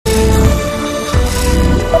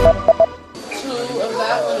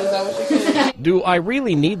Do I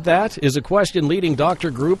really need that? Is a question leading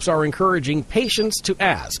doctor groups are encouraging patients to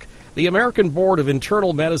ask. The American Board of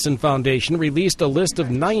Internal Medicine Foundation released a list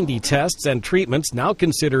of 90 tests and treatments now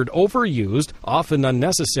considered overused, often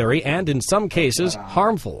unnecessary, and in some cases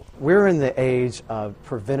harmful. We're in the age of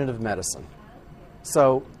preventative medicine.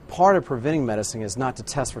 So part of preventing medicine is not to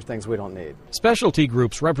test for things we don't need. Specialty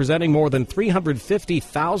groups representing more than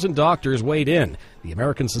 350,000 doctors weighed in. The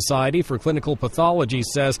American Society for Clinical Pathology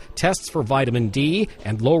says tests for vitamin D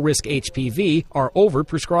and low-risk HPV are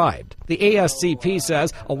overprescribed. The ASCP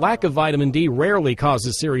says a lack of vitamin D rarely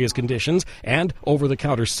causes serious conditions, and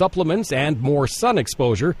over-the-counter supplements and more sun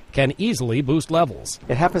exposure can easily boost levels.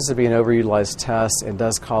 It happens to be an overutilized test and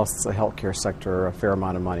does cost the healthcare sector a fair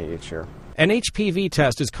amount of money each year. An HPV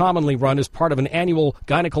test is commonly run as part of an annual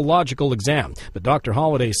gynecological exam, but Dr.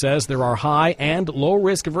 Holliday says there are high and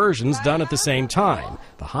low-risk versions done at the same time.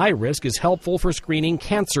 The high risk is helpful for screening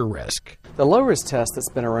cancer risk. The low-risk test that's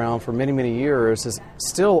been around for many, many years is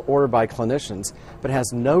still ordered by clinicians, but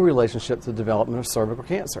has no relationship to the development of cervical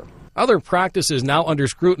cancer. Other practices now under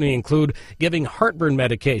scrutiny include giving heartburn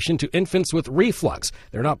medication to infants with reflux.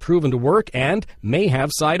 They're not proven to work and may have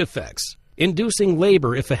side effects. Inducing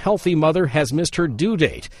labor if a healthy mother has missed her due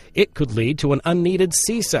date. It could lead to an unneeded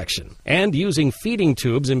C-section. And using feeding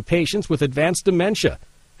tubes in patients with advanced dementia.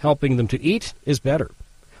 Helping them to eat is better.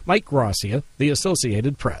 Mike Gracia, The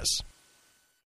Associated Press.